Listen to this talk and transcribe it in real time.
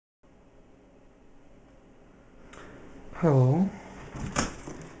Hello.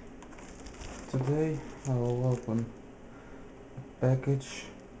 Today I will open a package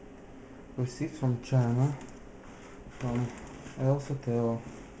received from China from AlsoTAO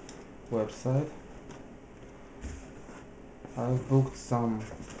website. I've booked some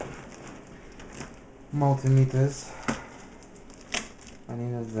multimeters. I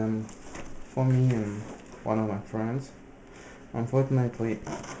needed them for me and one of my friends. Unfortunately,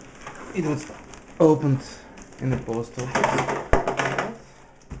 it was opened in the post office.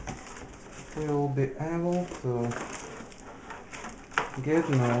 We will be able to get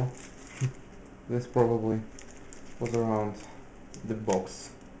now. This probably was around the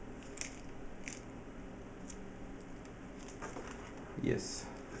box. Yes,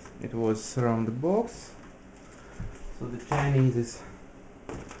 it was around the box. So the Chinese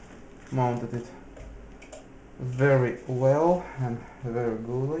mounted it very well and very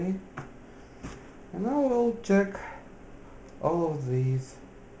goodly. And I will check all of these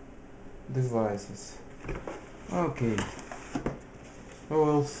devices. Okay, we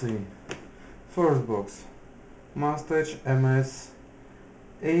will see. First box, MASTECH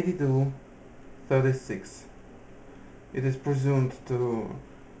MS8236. It is presumed to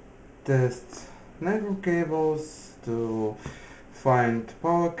test network cables, to find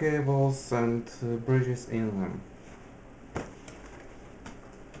power cables and bridges in them.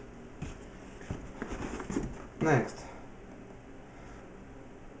 Next,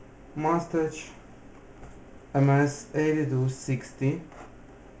 MASTECH MS8260.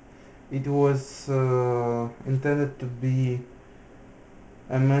 It was intended to be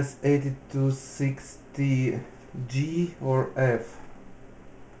MS8260G or F.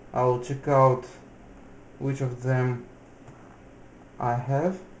 I will check out which of them I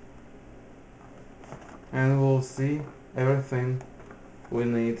have and we'll see everything we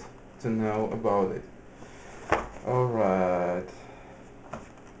need to know about it. Alright.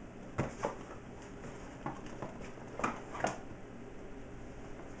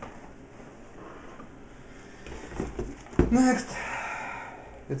 Next,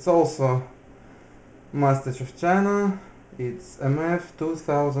 it's also MASTECH of China. It's MF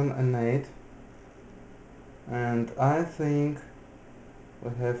 2008, and I think we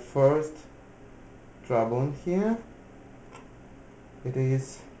have first trouble in here. It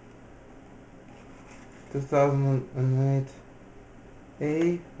is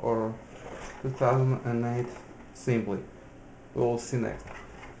 2008A or 2008 simply. We will see next.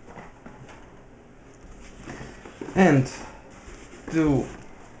 And two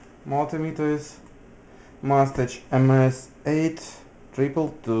multimeters, MASTECH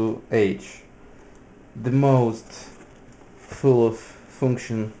MS8222H, the most full of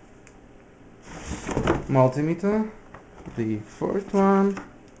function multimeter, the first one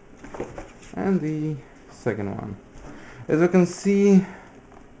and the second one. As you can see,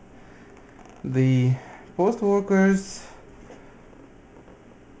 the post workers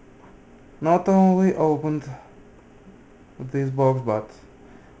not only opened this box, but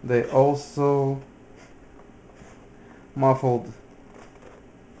they also muffled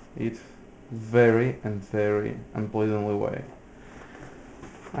it very unpleasantly way.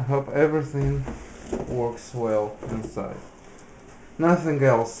 I hope everything works well inside. Nothing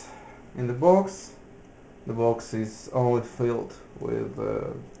else in the box. The box is only filled with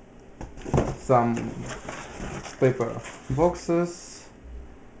some paper boxes.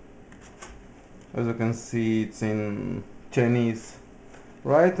 As you can see, it's in Chinese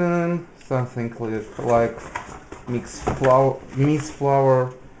writing, something like Miss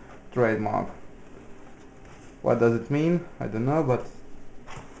Flower trademark. What does it mean? I don't know, but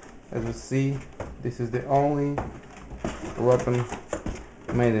as you see, this is the only weapon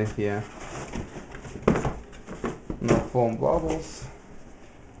made in here. No foam bubbles,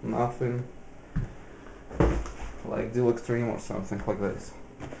 nothing like Deal Extreme or something like this.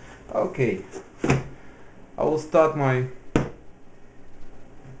 Okay, I will start my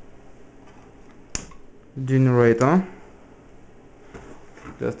generator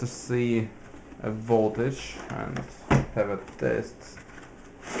just to see a voltage and have a test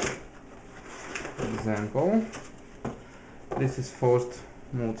example. This is first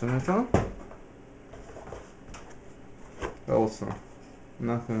multimeter. Also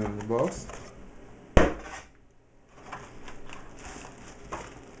nothing in the box.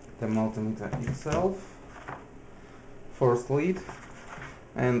 The multimeter itself, first lead,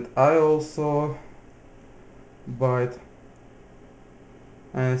 and I also bought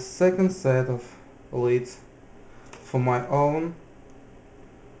a second set of leads for my home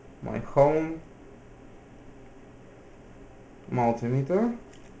multimeter.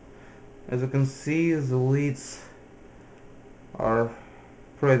 As you can see, the leads are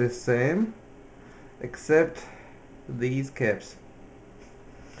pretty same, except these caps.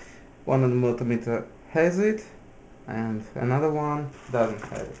 One of the multimeter has it and another one doesn't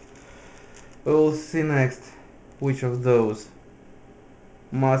have it. We'll see next which of those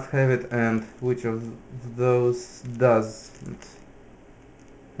must have it and which of those doesn't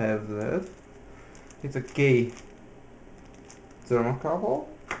have that. It's a K thermocouple.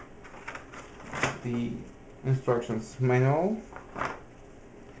 The instructions manual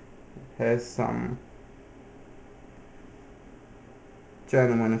has some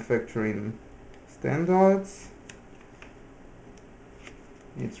China manufacturing standards.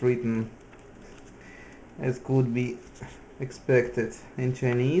 It's written as could be expected in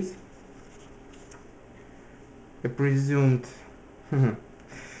Chinese. A presumed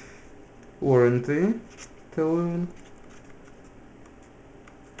warranty telephone.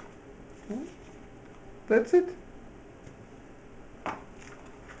 That's it.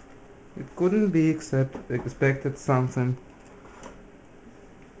 It couldn't be expected something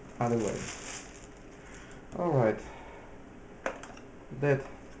otherwise. Alright, that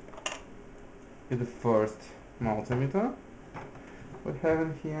is the first multimeter we have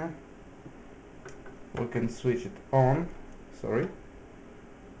in here. We can switch it on,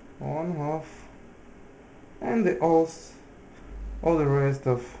 on, off, and all the rest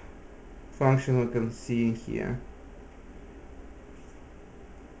of function we can see in here.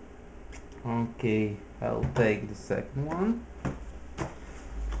 Okay, I'll take the second one.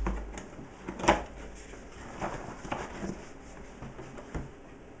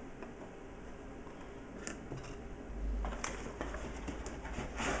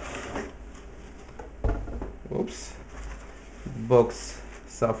 Oops, box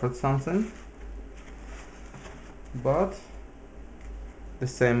suffered something, but the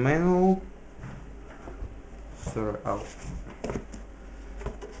same manual. Sorry, I'll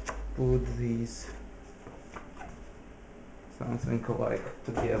put these something like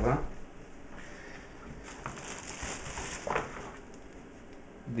together.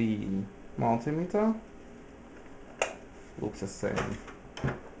 The multimeter looks the same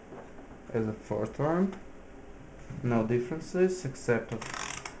as the first one. No differences except of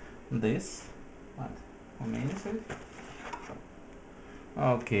this. What? How many is it?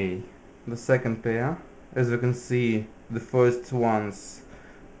 Okay, the second pair. As you can see, the first ones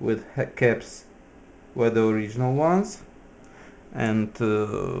with caps were the original ones, and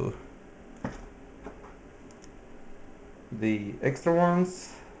the extra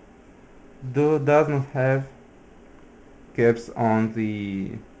ones does not have caps on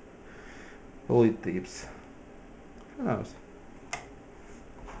the lid tips. Who knows?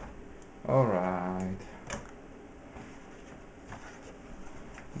 Alright.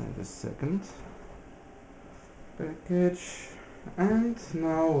 And the second package, and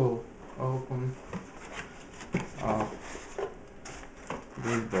now we'll open up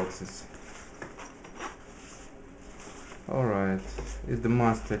these boxes. Alright, it's the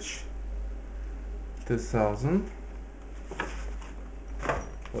MASTECH 2000.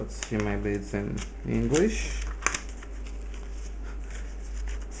 Let's see, maybe it's in English.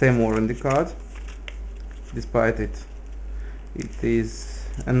 Same warranty card. Despite it is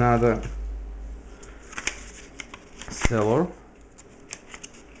another seller.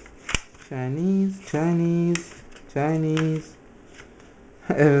 Chinese,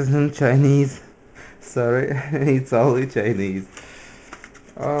 everything Chinese. Sorry, it's only Chinese.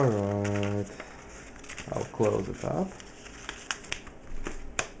 Alright, I'll close it up.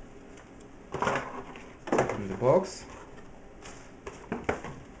 In the box.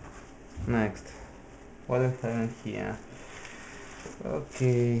 Next, what do I have in here?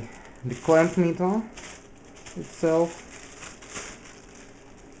 Okay, the clamp meter itself.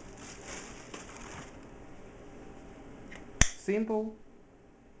 Simple,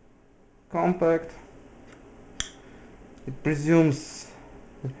 compact. It presumes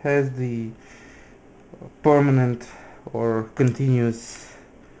it has the permanent or continuous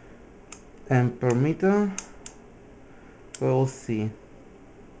ampere meter. We'll see.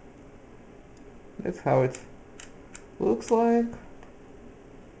 That's how it looks like.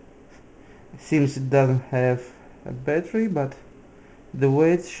 It seems it doesn't have a battery, but the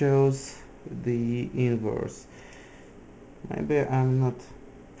weight shows the inverse. Maybe I'm not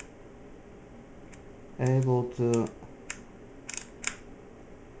able to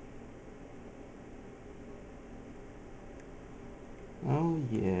oh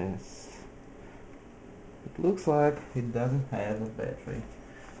yes, it looks like it doesn't have a battery.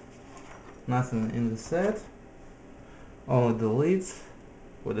 Nothing in the set, only the lids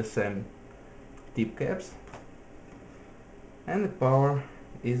with the same tip caps. and the power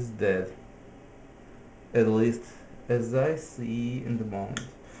is dead, at least as I see in the moment.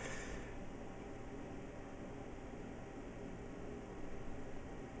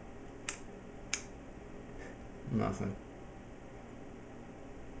 Nothing.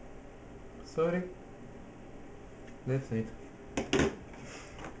 Sorry. That's it.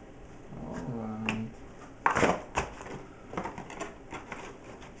 Alright.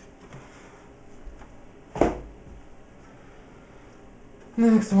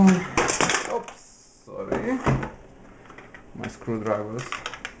 Next one. Oops, sorry. My screwdrivers.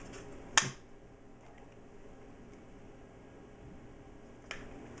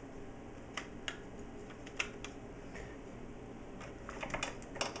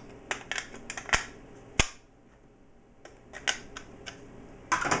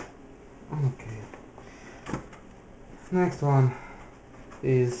 Okay. Next one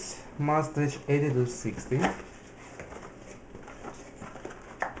is MASTECH 8260.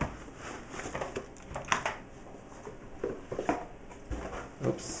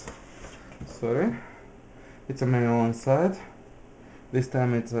 Oops, sorry. It's a manual inside. This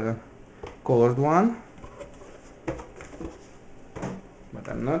time it's a colored one, but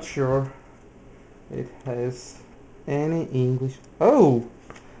I'm not sure it has any English. Oh,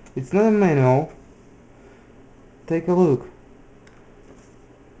 it's not a manual. Take a look.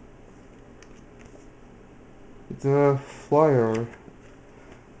 It's a flyer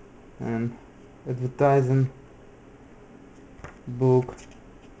and advertising book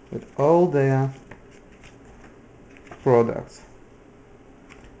with all their products.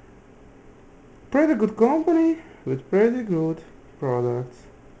 Pretty good company with pretty good products.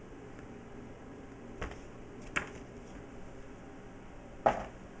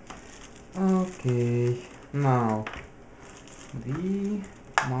 Okay, now the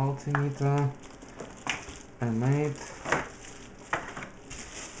multimeter I made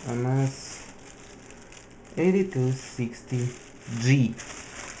MS8260G.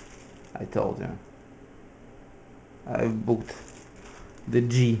 I told you I booked the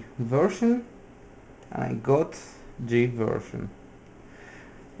G version and I got G version.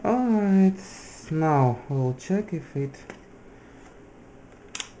 Alright, now we'll check if it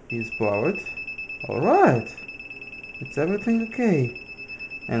is powered. Alright, it's everything okay.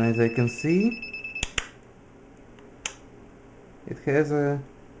 And as I can see, it has a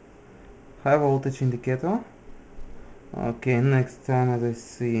high voltage indicator. Okay, next time as I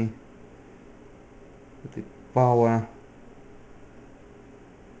see the power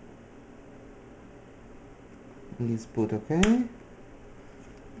is put okay.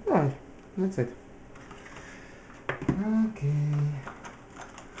 Right, that's it. Okay,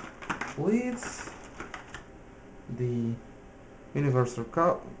 leads, the universal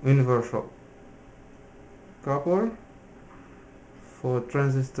coupler for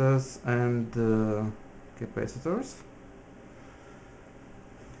transistors and capacitors.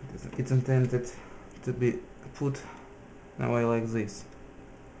 It's intended to be put in a way like this,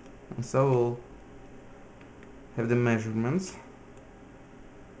 and so we'll have the measurements.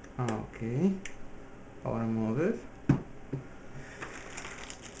 Okay, I'll remove it.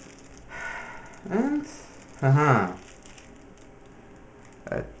 And a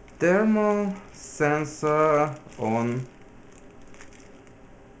thermal sensor on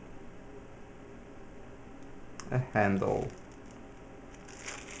a handle.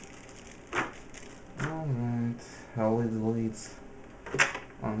 Alright, I'll leave the leads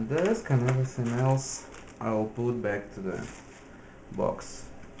on desk and everything else I'll put back to the box.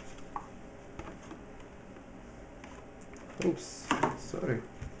 Oops, sorry,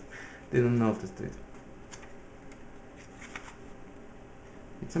 didn't notice it.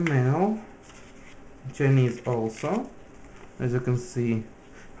 It's a manual, Chinese also. As you can see,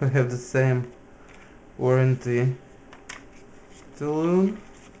 we have the same warranty balloon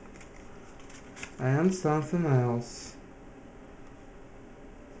and something else.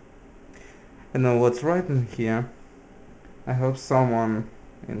 I know what's written here. I hope someone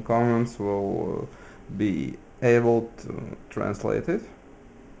in comments will be able to translate it.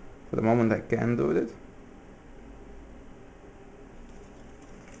 For the moment I can't do it.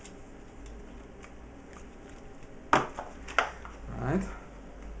 Right.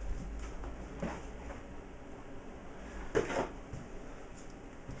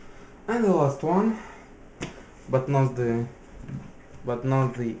 And the last one, but not the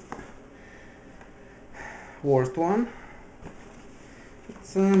worst one.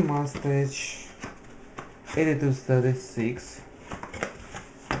 It's a MASTECH 8236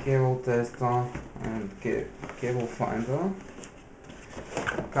 cable tester and cable finder.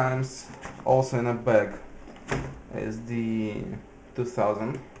 Comes also in a bag is the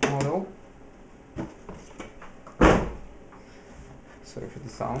 2000 model. Sorry for the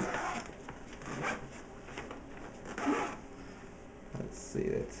sound. Let's see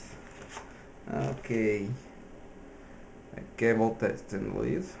it. Okay, a cable testing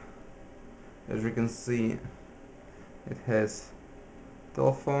lead. As you can see, it has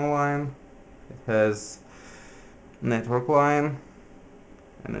telephone line, it has network line,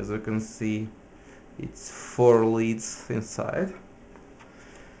 and as you can see, it's 4 leads inside.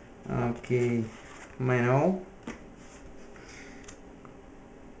 Okay, manual.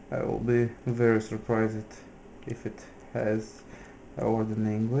 I will be very surprised if it has a word in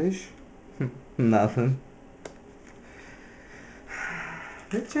English. Nothing.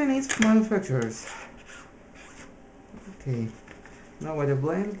 The Chinese manufacturers. Okay, nobody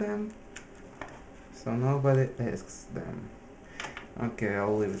blames them, so nobody asks them. Okay,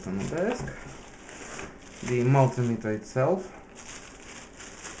 I'll leave it on the desk. The multimeter itself.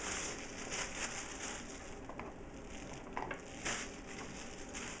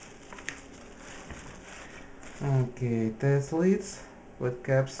 Okay, test leads with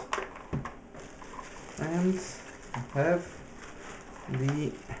caps, and I have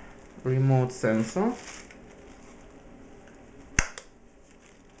the remote sensor.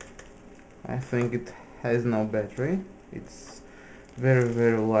 I think it has no battery. It's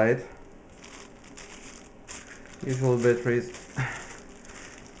very light. Usual batteries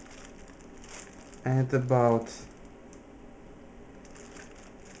at about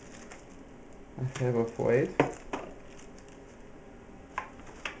I have of weight.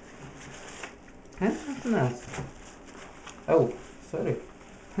 And something else. Oh, sorry.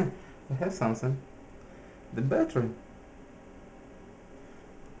 I have something. The battery.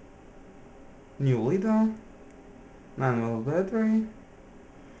 New leader. 9-volt battery.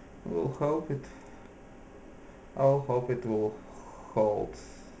 I'll hope it will hold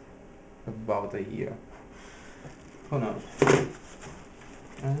about a year. Who knows?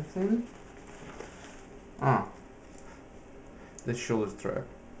 Anything? Ah, the shoulder strap.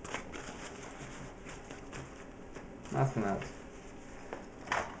 Nothing else.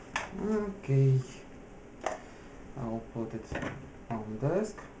 Okay, I'll put it on the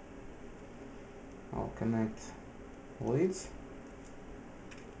desk. I'll connect leads.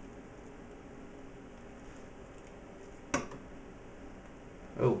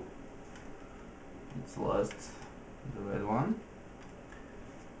 Oh, it's lost the red one.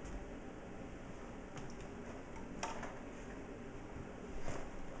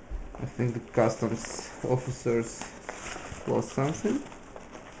 I think the customs officers lost something.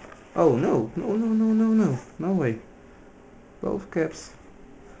 Oh no, no way. Both caps.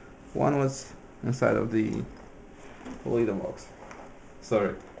 One was inside of the leader box.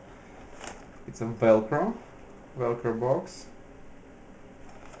 Sorry. It's a Velcro box.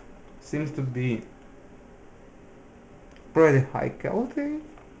 Seems to be pretty high quality.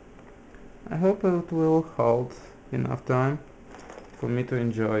 I hope it will hold enough time for me to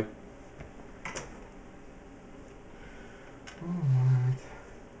enjoy. Alright.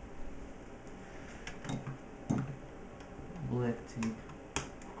 Black tape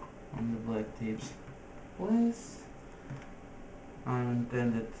on the black tapes. Please. I'm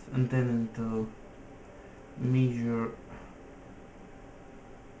intending to measure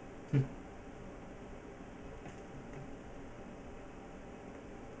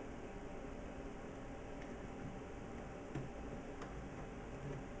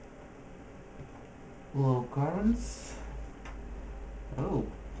low currents. Oh,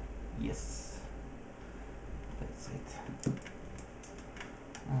 yes, that's it.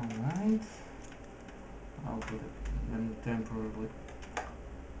 Alright, I'll put it then temporarily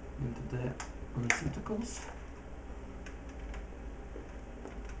into the receptacles.